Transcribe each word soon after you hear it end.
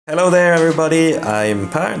Hello there everybody, I'm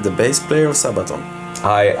Per, the bass player of Sabaton.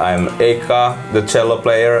 Hi, I'm Eka, the cello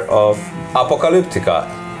player of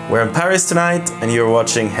Apocalyptica. We're in Paris tonight and you're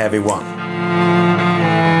watching Heavy One.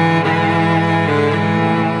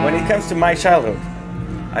 When it comes to my childhood,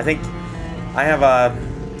 I think I have a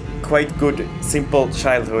quite good, simple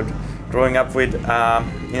childhood growing up with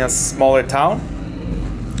in a smaller town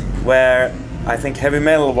where I think heavy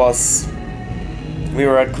metal was, we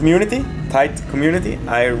were a community, tight community.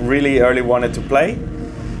 I really early wanted to play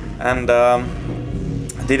and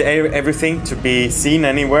did everything to be seen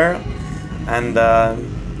anywhere and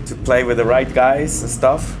to play with the right guys and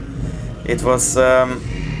stuff. It was,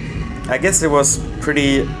 I guess it was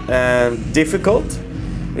pretty difficult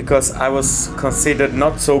because I was considered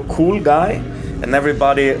not so cool guy and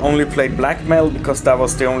everybody only played black metal because that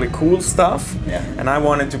was the only cool stuff. Yeah. And I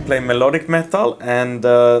wanted to play melodic metal, and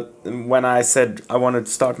when I said I wanted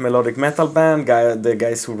to start melodic metal band, the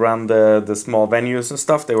guys who run the small venues and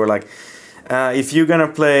stuff, they were like, if you're gonna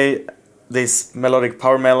play this melodic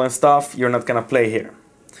power metal and stuff, you're not gonna play here.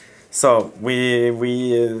 So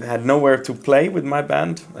we had nowhere to play with my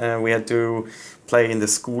band. We had to play in the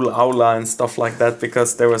school aula and stuff like that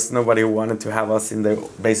because there was nobody who wanted to have us in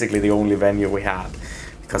basically the only venue we had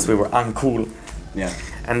because we were uncool. Yeah.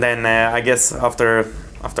 And then I guess after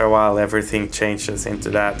a while everything changes into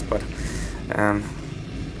that. But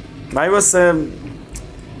I was the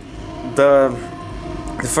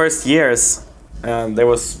first years there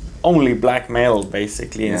was only black metal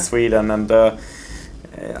basically in Sweden, and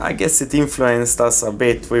I guess it influenced us a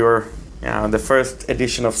bit. We were, the first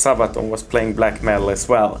edition of Sabaton was playing black metal as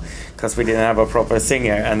well, because we didn't have a proper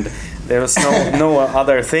singer and there was no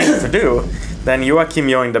other thing to do. Then Joachim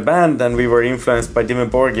joined the band and we were influenced by Dimmu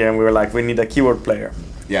Borgir and we were like, we need a keyboard player.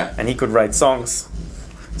 Yeah. And he could write songs.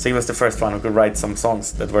 So he was the first one who could write some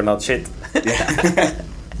songs that were not shit. Yeah.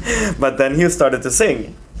 But then he started to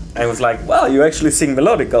sing. I was like, well, you actually sing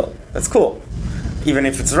melodical. That's cool. Even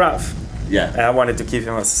if it's rough. Yeah. And I wanted to keep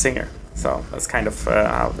him as a singer. So that's kind of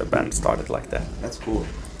how the band started like that. That's cool.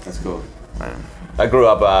 That's cool. I grew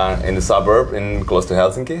up in the suburb close to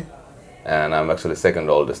Helsinki, and I'm actually second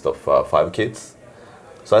oldest of 5 kids.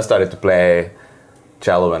 So I started to play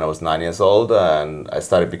cello when I was 9 years old, and I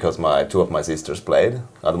started because two of my sisters played.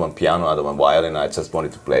 Other one piano, other one violin. I just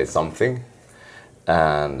wanted to play something,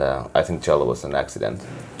 and I think cello was an accident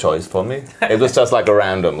choice for me. It was just like a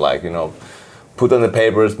random, like, put on the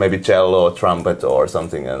papers, maybe cello or trumpet or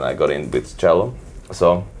something, and I got in with cello.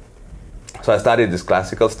 So I studied this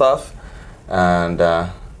classical stuff, and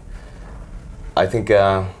I think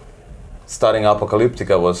starting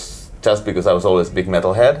Apocalyptica was just because I was always a big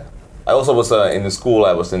metalhead. I also was in the school,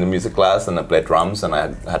 I was in the music class and I played drums, and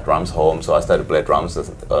I had drums home, so I started to play drums at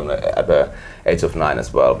the age of 9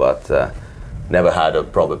 as well, but never had a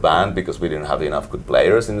proper band because we didn't have enough good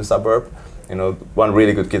players in the suburb. One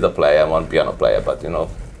really good guitar player and one piano player, but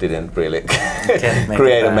didn't really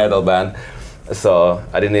create a metal band. So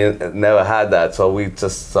I never had that. So we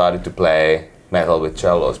just started to play metal with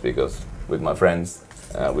cellos because with my friends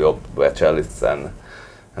we all were cellists, and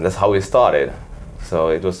that's how we started. So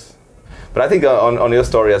it was. But I think on your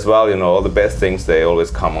story as well, all the best things, they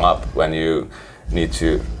always come up when you need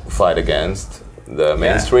to fight against the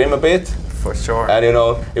mainstream a bit. For sure. And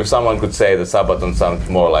if someone could say that Sabaton sounds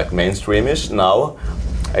more like mainstreamish now,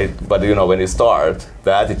 but when you start,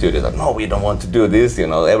 the attitude is like, no, we don't want to do this,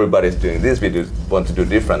 everybody's doing this, we want to do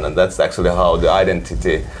different, and that's actually how the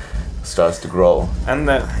identity starts to grow. And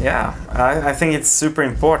I think it's super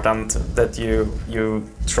important that you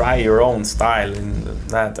try your own style in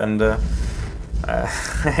that, and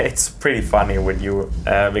it's pretty funny with you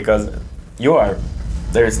because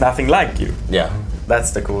there is nothing like you. Yeah.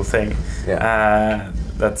 That's the cool thing. Yeah.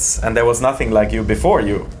 And there was nothing like you before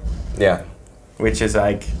you. Yeah. Which is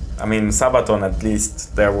like, Sabaton, at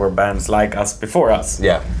least there were bands like us before us.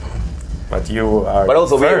 Yeah. But you are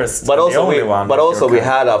first. But also we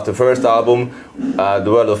had after first album, the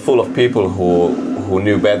world was full of people who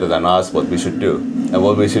knew better than us what we should do and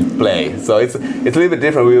what we should play. So it's a little bit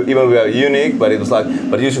different. We are unique, but it was like,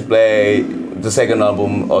 but you should play. The second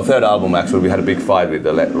album, or third album actually, we had a big fight with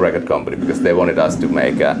the record company because they wanted us to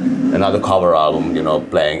make another cover album,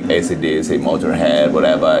 playing AC/DC, Motorhead,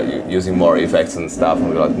 whatever, using more effects and stuff. And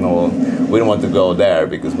we were like, no, we don't want to go there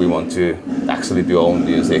because we want to actually do our own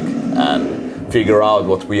music and figure out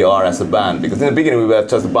what we are as a band. Because in the beginning we were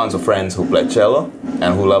just a bunch of friends who played cello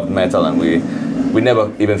and who loved metal, and we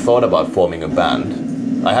never even thought about forming a band.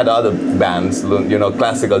 I had other bands,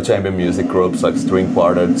 classical chamber music groups like string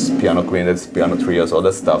quartets, piano quintets, piano trios, all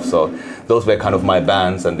that stuff. So those were kind of my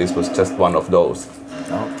bands, and this was just one of those.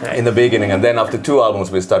 Okay. in the beginning, and then after 2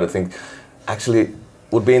 albums we started to think, actually,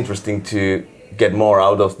 would be interesting to get more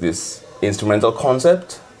out of this instrumental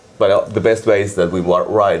concept, but the best way is that we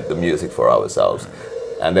write the music for ourselves.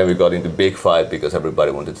 And then we got into big fight because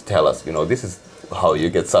everybody wanted to tell us, this is how you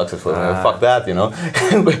get successful. Fuck that,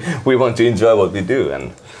 we want to enjoy what we do,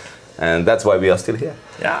 and that's why we are still here.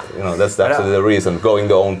 Yeah. That's actually the reason, going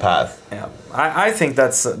the own path. Yeah. I think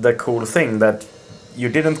that's the cool thing, that you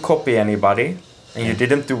didn't copy anybody, and you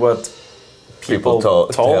didn't do what people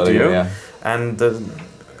told you. Yeah. And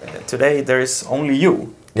today there is only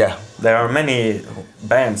you. Yeah. There are many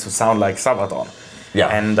bands who sound like Sabaton. Yeah.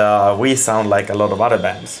 And we sound like a lot of other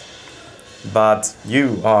bands. But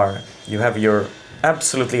you have your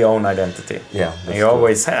absolutely own identity. Yeah. And you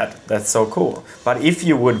always had. That's so cool. But if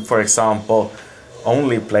you would, for example,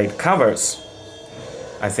 only played covers,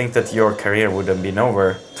 I think that your career would have been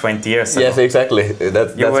over 20 years ago. Yes, exactly.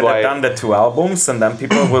 That's you would why have done the 2 albums, and then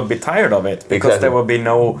people will be tired of it because there will be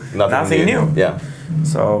nothing new. Yeah.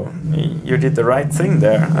 So you did the right thing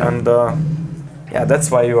there, and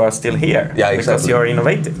that's why you are still here. Yeah, exactly. Because you're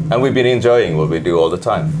innovative. And we've been enjoying what we do all the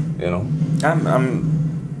time.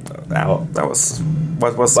 That was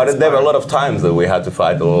what was. But there were a lot of times that we had to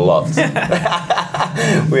fight a lot.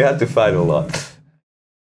 We had to fight a lot.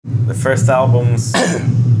 The first albums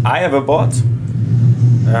I ever bought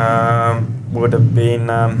would have been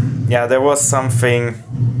there was something.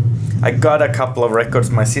 I got a couple of records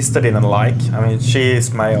my sister didn't like. I mean, she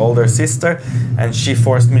is my older sister, and she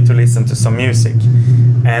forced me to listen to some music.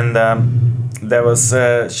 And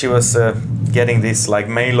she was getting this like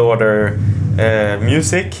mail order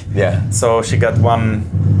music. Yeah. So she got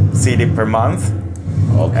 1 CD per month.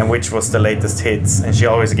 Okay. And which was the latest hits, and she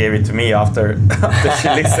always gave it to me after she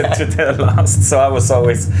listened to the last. So I was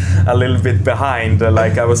always a little bit behind,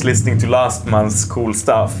 like I was listening to last month's cool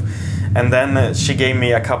stuff. And then she gave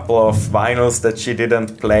me a couple of vinyls that she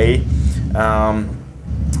didn't play,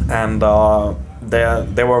 and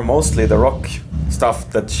they were mostly the rock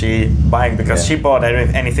stuff that she buying, because she bought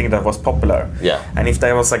anything that was popular. Yeah. And if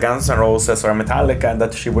there was a Guns N' Roses or a Metallica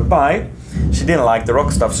that she would buy, she didn't like the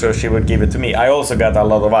rock stuff, so she would give it to me. I also got a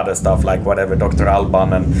lot of other stuff, like whatever, Dr.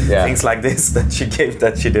 Alban and things like this that she gave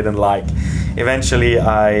that she didn't like. Eventually,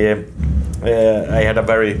 I had a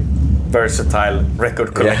very versatile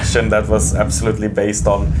record collection that was absolutely based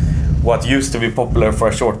on what used to be popular for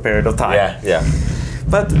a short period of time. Yeah, yeah.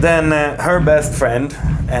 But then her best friend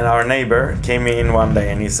and our neighbor came in one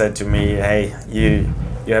day, and he said to me, "Hey, you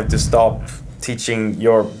have to stop teaching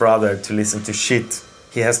your brother to listen to shit.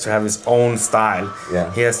 He has to have his own style.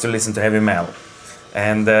 Yeah. He has to listen to heavy metal."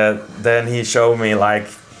 And then he showed me like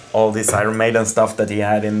all this Iron Maiden stuff that he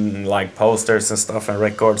had in like posters and stuff and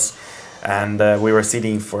records. And we were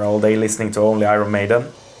sitting for all day listening to only Iron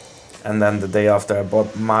Maiden. And then the day after, I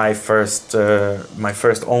bought my first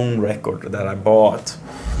own record that I bought,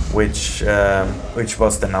 which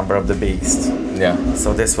was The Number of the Beast. Yeah.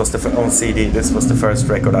 So this was on CD. This was the first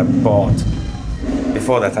record I bought.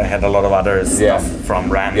 Before that, I had a lot of other stuff from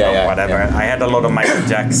random, whatever. Yeah. I had a lot of Michael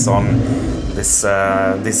Jackson. This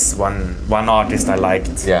one artist I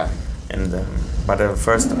liked. Yeah. And but the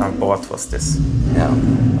first I bought was this. Yeah.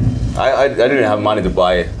 I didn't have money to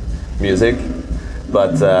buy music,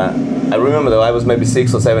 but I remember that I was maybe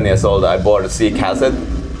 6 or 7 years old. I bought a C cassette.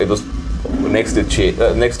 It was next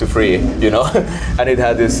to free, and it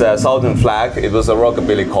had this Southern flag. It was a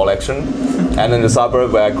rockabilly collection, and in the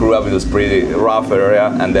suburb where I grew up, it was pretty rough area,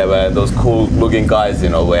 and there were those cool-looking guys,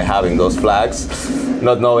 were having those flags,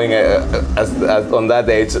 not knowing as on that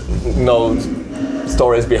age, no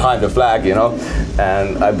stories behind the flag,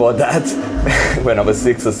 and I bought that when I was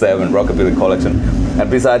 6 or 7, rockabilly collection. And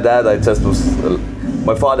beside that,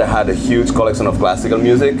 my father had a huge collection of classical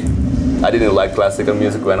music. I didn't like classical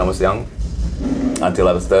music when I was young. Until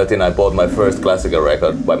I was 13, I bought my first classical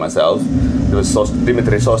record by myself. It was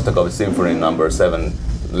Dmitri Shostakovich's Symphony No. 7,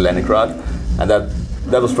 Leningrad, and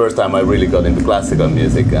that was the first time I really got into classical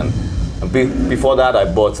music. And before that, I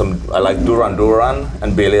liked Duran Duran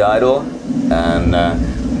and Billy Idol,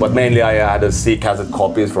 but mainly I had C cassette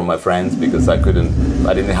copies from my friends because I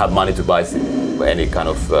didn't have money to buy any kind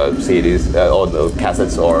of CDs or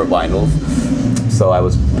cassettes or vinyls. So I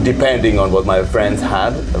was depending on what my friends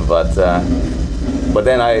had, but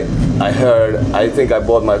then I think I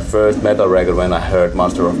bought my first metal record when I heard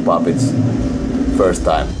Master of Puppets first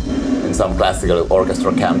time in some classical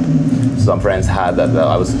orchestra camp. Some friends had that.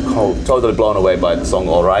 I was totally blown away by the song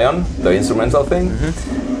Orion, the instrumental thing.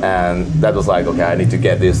 Mm-hmm. And that was like, okay, I need to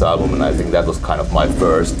get this album, and I think that was kind of my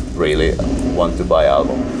first really want to buy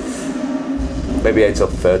album. Maybe age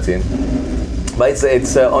of 13. But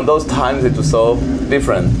it's on those times it was so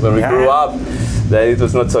different. When we grew up, that it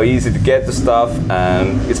was not so easy to get the stuff,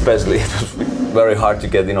 and especially it was very hard to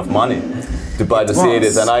get enough money to buy the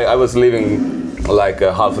CDs. And I was living like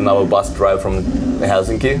a half an hour bus drive from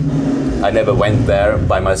Helsinki. I never went there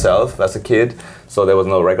by myself as a kid, so there was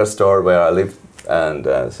no record store where I lived, and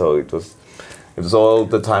so it was all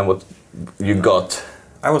the time what you got.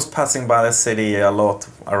 I was passing by the city a lot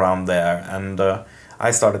around there, and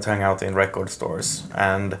I started to hang out in record stores,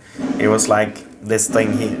 and it was like this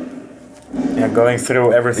thing going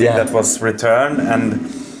through everything that was returned, and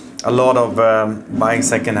a lot of buying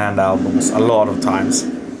secondhand albums a lot of times.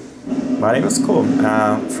 But it was cool,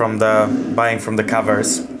 buying from the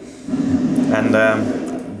covers, and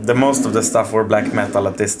the most of the stuff were black metal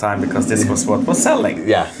at this time because this was what was selling.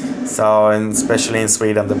 Yeah. So, and especially in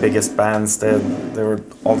Sweden, the biggest bands, they were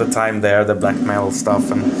all the time there, the black metal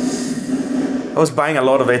stuff, and I was buying a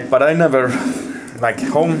lot of it, but I never, like,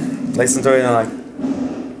 home, listened to it and like,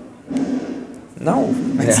 no,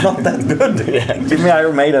 it's not that good. Give me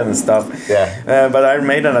Iron Maiden and stuff. But Iron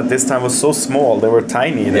Maiden at this time was so small, they were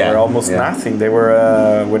tiny, they were almost nothing. They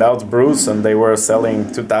were without Bruce, and they were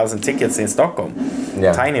selling 2,000 tickets in Stockholm.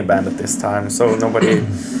 Tiny band at this time, so nobody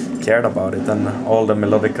cared about it, and all the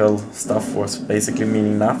melodical stuff was basically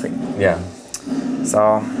meaning nothing.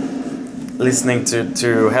 So listening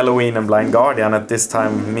to Halloween and Blind Guardian at this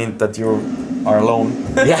time meant that you are alone.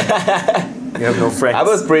 You have no friends. I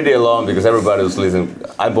was pretty alone because everybody was listening.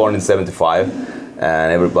 I'm born in '75,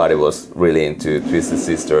 and everybody was really into Twisted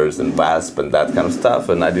Sisters and Wasp and that kind of stuff,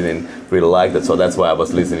 and I didn't really like that, so that's why I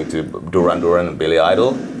was listening to Duran Duran and Billy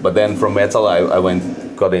Idol. But then from metal, I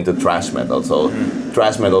got into thrash metal. So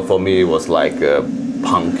thrash metal for me was like a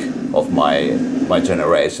punk of my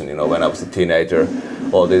generation. You know, when I was a teenager,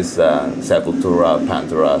 all this Sepultura,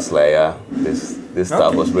 Pantera, Slayer, this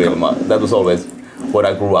stuff was really that was always what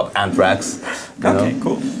I grew up. Anthrax. Okay,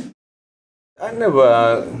 cool. I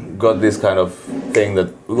never got this kind of thing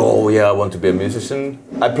that, oh yeah, I want to be a musician.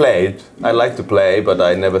 I like to play, but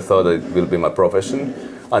I never thought it will be my profession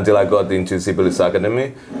until I got into Sibelius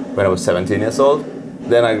Academy when I was 17 years old.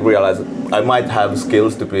 Then I realized I might have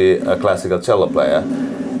skills to be a classical cello player.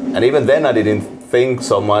 And even then I didn't think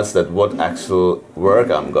so much that what actual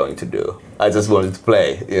work I'm going to do. I just wanted to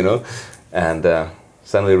play, you know, and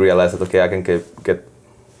suddenly realized that, okay, I can get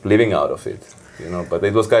living out of it, you know, but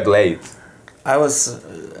it was quite late.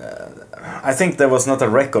 I think there was not a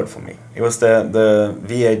record for me. It was the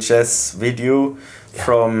VHS video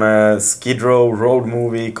from Skid Row road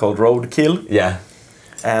movie called Roadkill.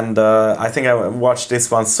 And I think I watched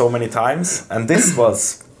this one so many times, and this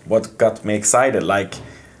was what got me excited. Like,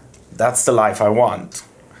 that's the life I want.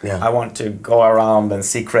 I want to go around and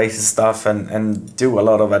see crazy stuff and do a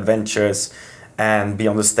lot of adventures and be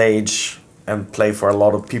on the stage and play for a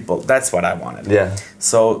lot of people. That's what I wanted.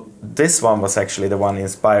 So this one was actually the one that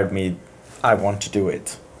inspired me. I want to do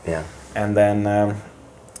it. And then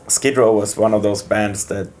Skid Row was one of those bands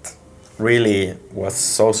that really was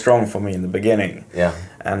so strong for me in the beginning.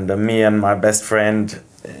 And me and my best friend,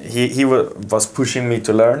 he was pushing me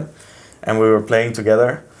to learn, and we were playing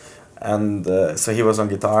together. And so he was on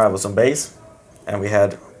guitar, I was on bass, and we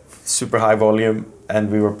had super high volume, and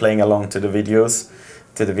we were playing along to the videos,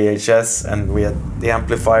 to the VHS, and we had the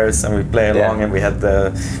amplifiers, and we play along, and we had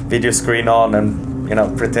the video screen on, and you know,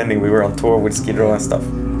 pretending we were on tour with Skid Row and stuff.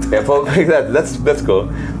 That's cool.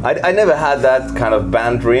 I never had that kind of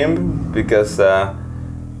band dream because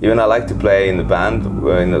even I like to play in the band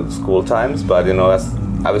in the school times, but you know,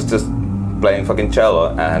 I was just playing fucking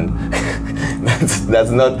cello, and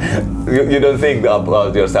that's not, you don't think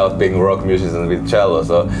about yourself being a rock musician with cello.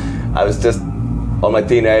 So I was just, on my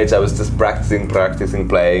teenage, I was just practicing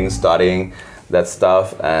playing, studying that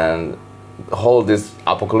stuff, and whole this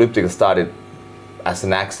Apocalyptica started as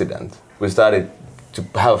an accident. We started to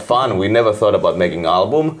have fun. We never thought about making an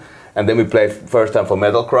album, and then we played first time for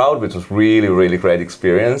Metal Crowd, which was really great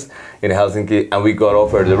experience in Helsinki, and we got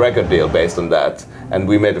offered a record deal based on that. And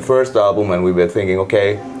we made the first album, and we were thinking,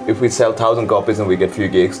 okay, if we sell 1,000 copies and we get few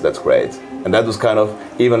gigs, that's great. And that was kind of,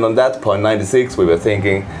 even on that point, 96, we were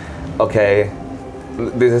thinking, okay,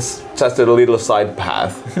 this is just a little side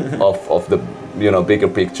path of the, you know, bigger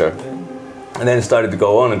picture. And then it started to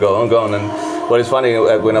go on and go on and go on. And what is funny,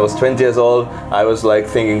 when I was 20 years old, I was like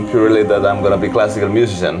thinking purely that I'm gonna be a classical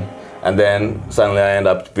musician. And then suddenly I end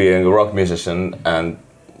up being a rock musician, and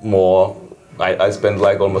more, I spent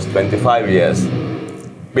like almost 25 years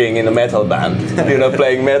being in a metal band, you know,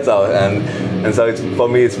 playing metal. And so for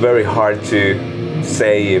me it's very hard to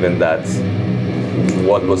say even that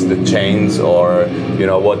what was the change, or you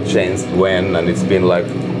know, what changed when. And it's been like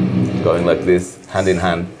going like this, hand in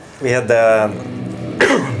hand. We had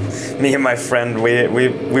me and my friend,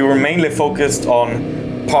 we were mainly focused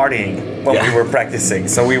on partying when we were practicing.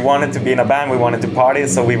 So we wanted to be in a band, we wanted to party,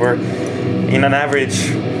 so we were in an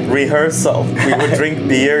average rehearsal. We would drink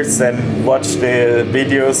beers and watch the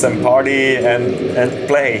videos and party and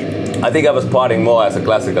play. I think I was partying more as a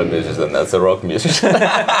classical musician than as a rock musician.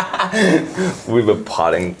 We were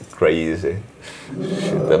partying crazy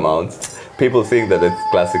shit amounts. People think that the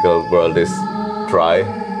classical world is dry.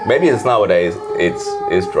 Maybe it's nowadays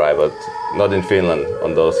it's dry, but not in Finland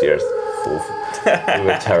on those years. Oof. We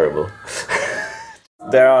were terrible.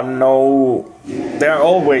 There are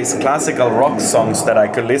always classical rock songs that I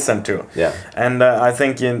could listen to. Yeah. And I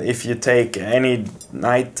think if you take any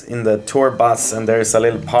night in the tour bus and there's a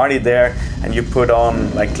little party there and you put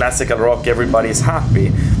on like classical rock, everybody's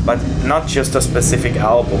happy. But not just a specific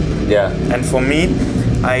album. Yeah. And for me,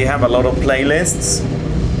 I have a lot of playlists.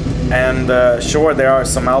 And sure, there are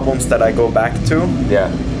some albums that I go back to. Yeah.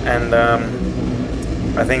 And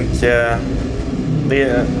I think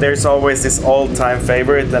there's always this all-time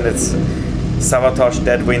favorite, and it's Sabaton,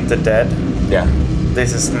 Dead Winter Dead. Yeah.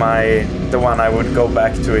 This is the one I would go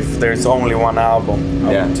back to if there's only one album.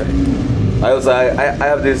 I would take. I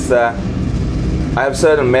have this. I have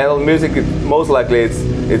certain metal music. Most likely,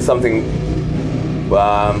 it's something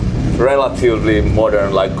relatively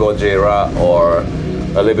modern, like Gojira or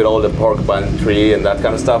a little bit older Porcupine Tree and that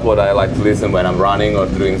kind of stuff, what I like to listen when I'm running or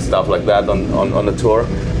doing stuff like that on the tour.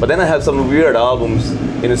 But then I have some weird albums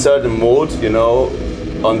in a certain mood, you know,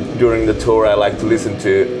 during the tour I like to listen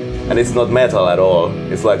to, and it's not metal at all.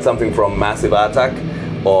 It's like something from Massive Attack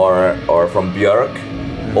or from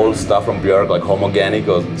Björk, old stuff from Björk, like Homogenic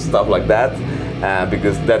or stuff like that,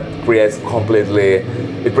 because that creates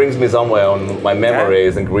it brings me somewhere on my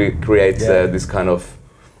memories and creates this kind of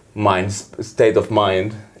state of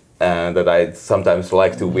mind that I sometimes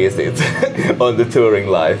like to visit on the touring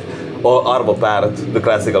life. Or Arvo Pärt, the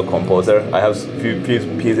classical composer. I have a few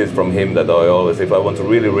pieces from him that I always, if I want to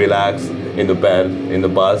really relax in the bed, in the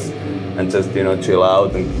bus, and just, you know, chill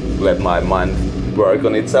out and let my mind work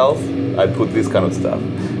on itself, I put this kind of stuff.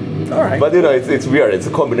 All right. But you know, it's weird. It's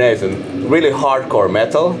a combination, really hardcore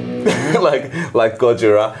metal, like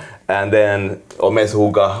Gojira, and then or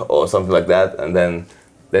Meshuggah or something like that, and then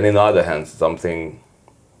in the other hand, something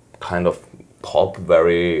kind of pop,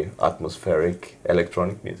 very atmospheric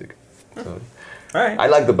electronic music. So right. I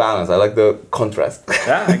like the balance. I like the contrast.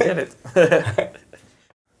 Yeah, I get it.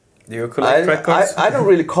 Do you collect records? I don't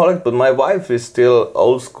really collect, but my wife is still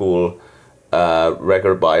old school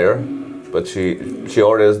record buyer. But she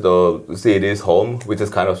orders the CDs home, which is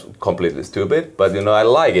kind of completely stupid. But you know, I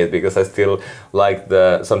like it because I still like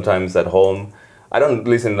sometimes at home. I don't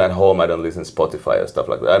listen at home, I don't listen Spotify or stuff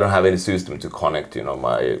like that. I don't have any system to connect, you know,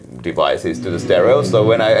 my devices to the stereo. So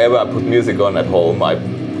whenever I put music on at home, I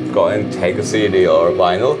go and take a CD or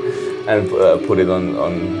vinyl and put it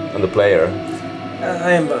on the player.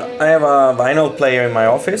 I have a vinyl player in my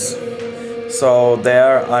office. So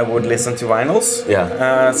there I would listen to vinyls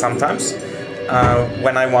sometimes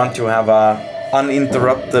when I want to have a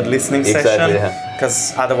uninterrupted listening session,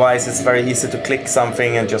 because otherwise it's very easy to click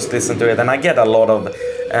something and just listen to it, and I get a lot of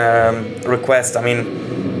requests. I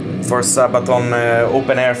mean, for Sabaton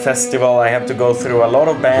open air festival I have to go through a lot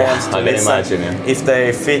of bands to listen if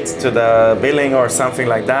they fit to the billing or something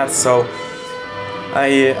like that, so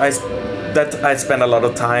I spend a lot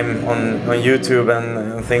of time on YouTube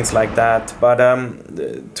and things like that. But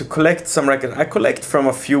to collect some records, I collect from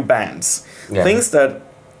a few bands,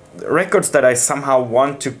 records that I somehow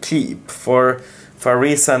want to keep for a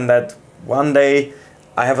reason that one day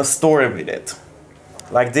I have a story with it.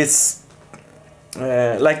 Like this,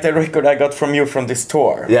 like the record I got from you from this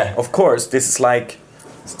tour. Yeah. Of course, this is like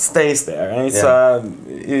stays there, and it's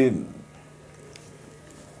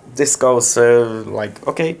this goes like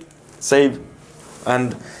okay, save,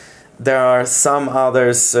 and there are some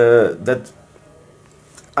others that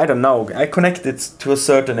I don't know. I connect it to a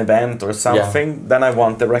certain event or something. Then I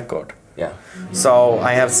want the record. Yeah. So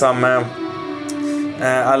I have some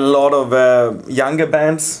a lot of younger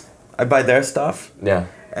bands. I buy their stuff. Yeah.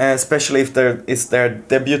 Especially if it's their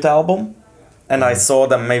debut album, and I saw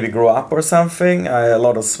them maybe grow up or something. A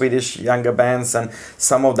lot of Swedish younger bands, and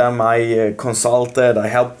some of them I consulted. I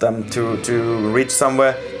helped them to reach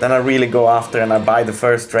somewhere. Then I really go after and I buy the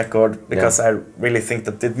first record because I really think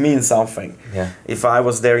that it means something. Yeah. If I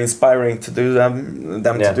was there inspiring to do them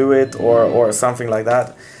to do it or something like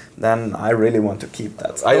that, then I really want to keep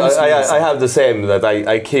that. I have the same, that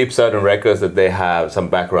I keep certain records that they have some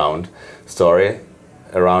background story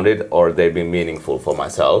around it, or they've been meaningful for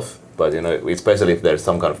myself. but you know, especially if there's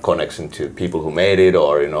some kind of connection to people who made it,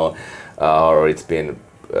 or you know, or it's been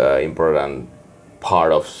important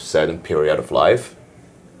part of certain period of life.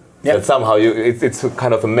 Yeah. That somehow it's a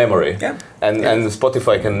kind of a memory. Yeah. And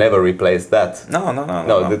Spotify can never replace that. No.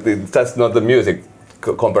 That's not the music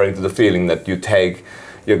comparing to the feeling that you take.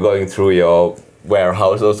 You're going through your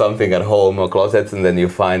warehouse or something at home or closets, and then you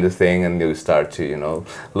find the thing and you start to, you know,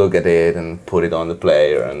 look at it and put it on the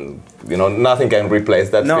player, and you know, nothing can replace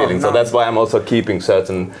that feeling. So that's why I'm also keeping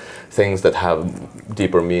certain things that have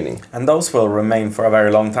deeper meaning. And those will remain for a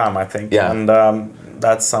very long time, I think. Yeah. And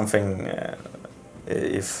that's something.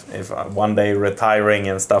 If one day retiring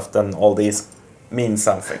and stuff, then all these mean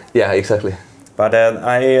something. Yeah, exactly. But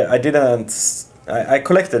I didn't. I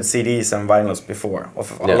collected CDs and vinyls before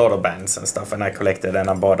of a lot of bands and stuff, and I collected and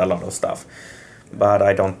I bought a lot of stuff. But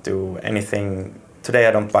I don't do anything today.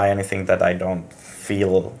 I don't buy anything that I don't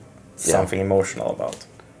feel something emotional about.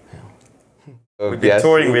 Yeah. We've been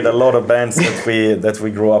touring with a lot of bands that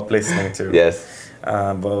we grew up listening to. Yes.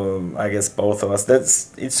 But I guess both of us.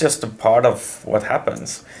 It's just a part of what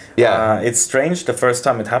happens. Yeah. It's strange the first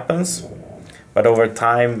time it happens, but over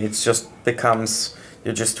time it just becomes.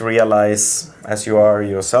 You just realize, as you are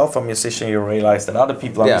yourself a musician, you realize that other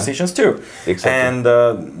people are musicians too. Exactly.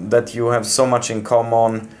 And that you have so much in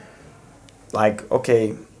common. Like,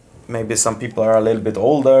 okay, maybe some people are a little bit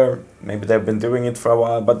older, maybe they've been doing it for a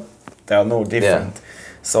while, but they are no different. Yeah.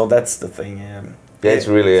 So that's the thing. Yeah, it's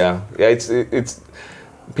really it's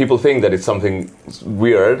people think that it's something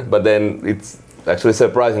weird, but then it's actually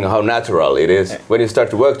surprising how natural it is. When you start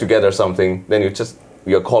to work together something, then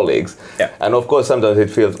you're colleagues. Yeah. And of course sometimes it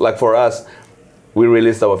feels like, for us, we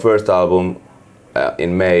released our first album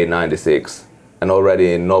in May '96, and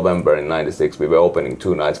already in November in '96 we were opening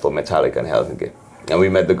 2 nights for Metallica in Helsinki. And we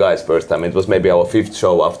met the guys first time. It was maybe our 5th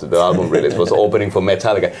show after the album release, was opening for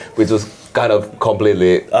Metallica, which was kind of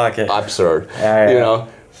completely absurd, you know.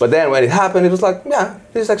 But then when it happened, it was like, yeah,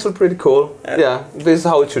 this is actually pretty cool. Yeah, this is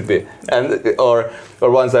how it should be. Yeah. And or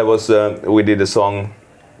once we did a song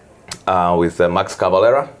with Max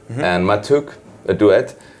Cavalera and Matt Hook, a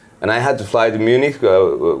duet. And I had to fly to Munich.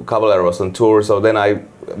 Cavalera was on tour, so then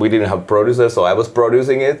we didn't have producers, so I was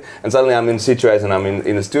producing it. And suddenly I'm in a situation, I'm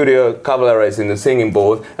in the studio, Cavalera is in the singing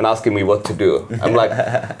booth and asking me what to do. I'm like,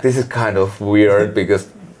 this is kind of weird because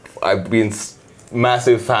I've been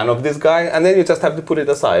massive fan of this guy, and then you just have to put it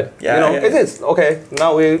aside. Yeah, you know, it is okay.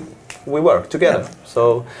 Now we work together. Yeah.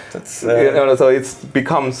 So you know, so it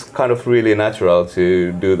becomes kind of really natural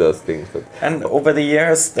to do those things. And over the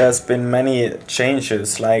years, there's been many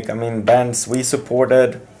changes. Like, I mean, bands we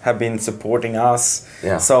supported have been supporting us.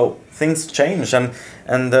 Yeah. So things change,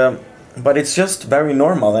 but it's just very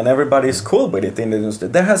normal, and everybody's cool with it in the industry.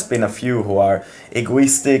 There has been a few who are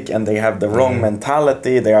egoistic and they have the wrong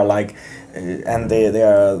mentality. They are like, and they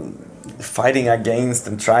are fighting against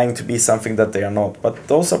and trying to be something that they are not. But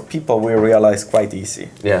those are people we realize quite easy.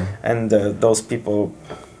 Yeah. And those people,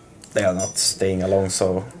 they are not staying alone.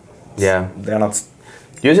 So yeah, they are not.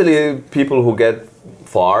 Usually, people who get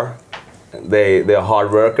far, they are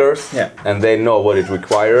hard workers. Yeah. And they know what it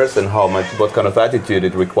requires and what kind of attitude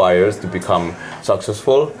it requires to become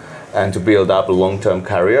successful and to build up a long-term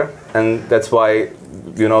career. And that's why,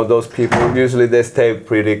 you know, those people usually they stay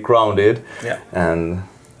pretty grounded. Yeah. And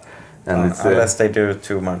it's, unless they do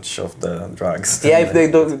too much of the drugs. Yeah, if they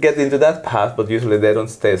don't get into that path, but usually they don't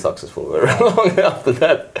stay successful very long after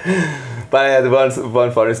that. But I had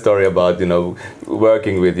one funny story about, you know,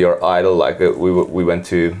 working with your idol. Like we went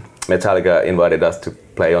to Metallica, invited us to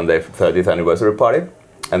play on their 30th anniversary party,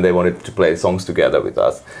 and they wanted to play songs together with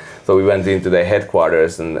us. So we went into their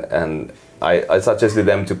headquarters, and I suggested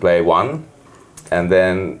them to play one, and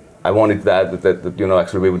then I wanted that you know,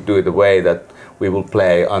 actually we would do it the way that we will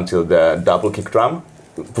play until the double kick drum.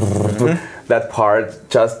 That part,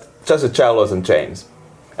 just the cellos and chains.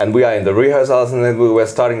 And we are in the rehearsals, and then we were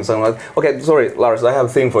starting the song like, okay, sorry, Lars, I have a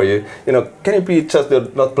thing for you. You know, can you be just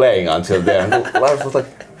not playing until then? And Lars was like,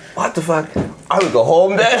 what the fuck? I will go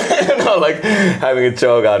home then. You know, like having a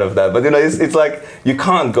joke out of that. But you know, it's like you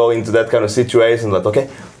can't go into that kind of situation that, okay,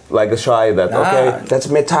 like a shy that, okay, that's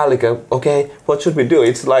Metallica, okay, what should we do?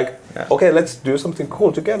 It's like, okay, let's do something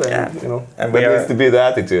cool together. Yeah. You know, and that needs to be the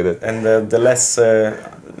attitude. And the less,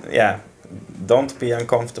 don't be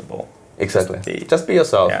uncomfortable. Exactly. Just be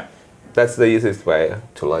yourself. Yeah. That's the easiest way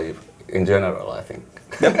to live in general, I think.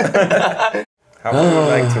 How would you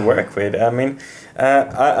like to work with? I mean,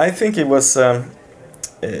 I think it was. I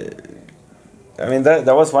mean,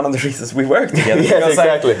 that was one of the reasons we worked together. Yes,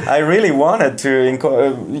 exactly. I really wanted to,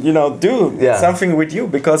 do something with you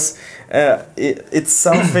because it's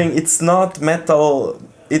something. It's not metal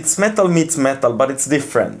it's metal meets metal, but it's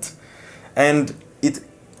different, and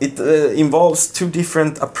it involves two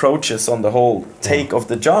different approaches on the whole take of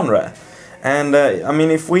the genre. And I mean,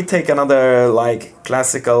 if we take another like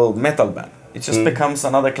classical metal band, it just becomes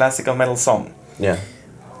another classical metal song. Yeah.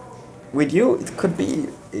 With you, it could be,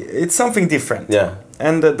 it's something different. Yeah.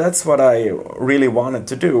 And that's what I really wanted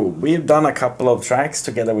to do. We've done a couple of tracks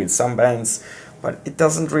together with some bands, but it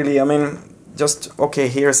doesn't really, I mean, just, okay,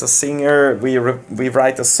 here's a singer, we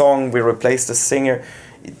write a song, we replace the singer.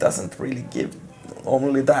 It doesn't really give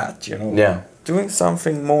only that, you know. Yeah. Doing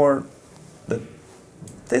something more that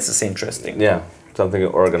this is interesting. Yeah, something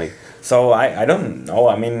organic. So I don't know,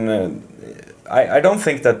 I mean, I don't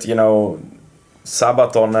think that, you know,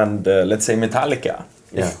 Sabaton and let's say Metallica,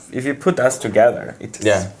 if you put us together,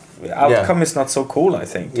 outcome is not so cool, I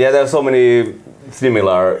think. Yeah, there are so many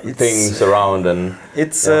similar things around, and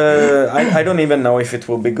it's I don't even know if it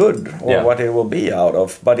will be good or what it will be out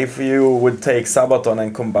of. But if you would take Sabaton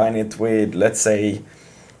and combine it with, let's say,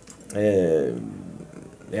 a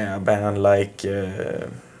band like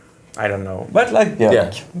I don't know, but like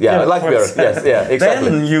Björk. Like Björk. Yes, yeah, exactly.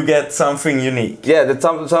 Then you get something unique. Yeah, that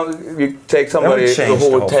you take somebody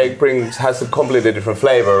who has a completely different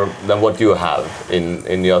flavor than what you have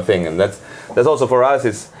in your thing, and that's also for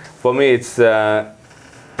us. For me, it's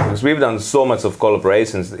because we've done so much of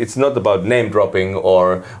collaborations. It's not about name dropping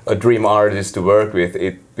or a dream artist to work with.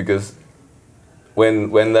 Because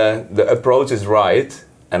when the approach is right,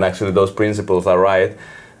 and actually those principles are right,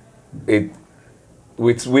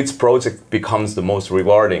 which project becomes the most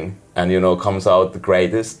rewarding and, you know, comes out the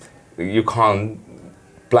greatest. You can't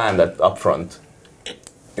plan that upfront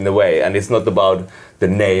in a way, and it's not about the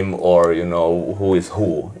name or, you know, who is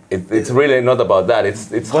who. It's really not about that.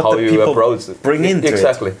 It's how you approach it. Bring into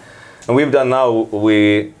exactly. And we've done now.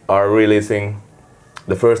 We are releasing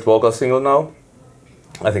the first vocal single now,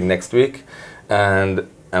 I think next week, and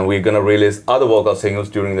we're gonna release other vocal singles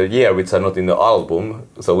during the year, which are not in the album.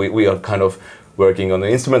 So we are kind of working on an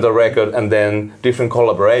instrumental record and then different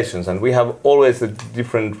collaborations, and we have always a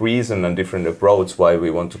different reason and different approach why we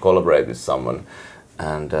want to collaborate with someone,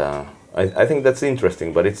 and I think that's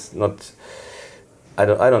interesting. But it's not.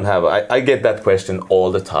 I get that question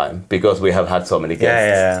all the time because we have had so many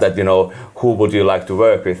guests that, you know, who would you like to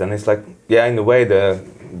work with, and it's like, in a way the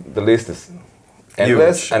list is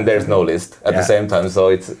endless. Huge. And there's no list at the same time, so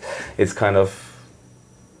it's kind of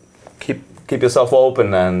keep yourself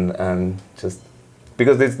open and just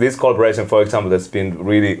because this collaboration, for example, that's been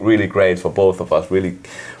really great for both of us.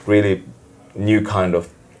 Really new kind of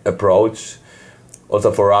approach. Also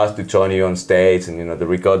for us to join you on stage and, you know, to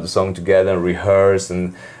record the song together and rehearse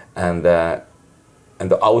and the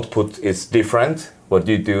output is different what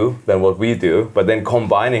you do than what we do. But then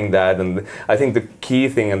combining that, and I think the key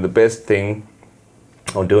thing and the best thing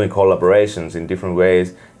on doing collaborations in different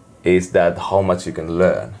ways is that how much you can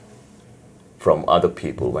learn from other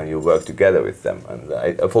people when you work together with them,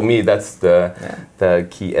 and for me that's the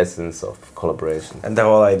key essence of collaboration. And the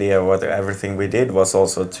whole idea of everything we did was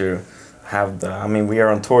also to have I mean, we are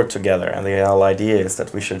on tour together, and the whole idea is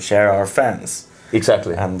that we should share our fans.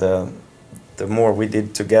 Exactly. And the more we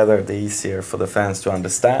did together, the easier for the fans to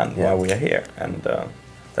understand why we are here, and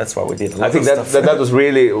that's why we did. I think that was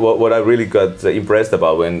really what I really got impressed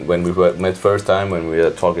about when we met first time, when we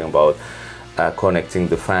were talking about connecting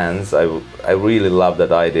the fans. I really love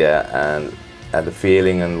that idea and the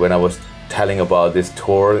feeling. And when I was telling about this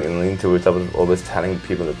tour in the interviews, I was always telling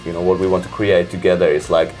people that, you know, what we want to create together is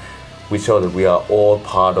like we show that we are all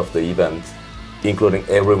part of the event, including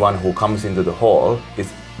everyone who comes into the hall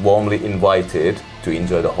is warmly invited to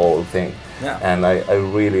enjoy the whole thing. And I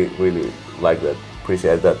really like that,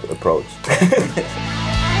 appreciate that approach.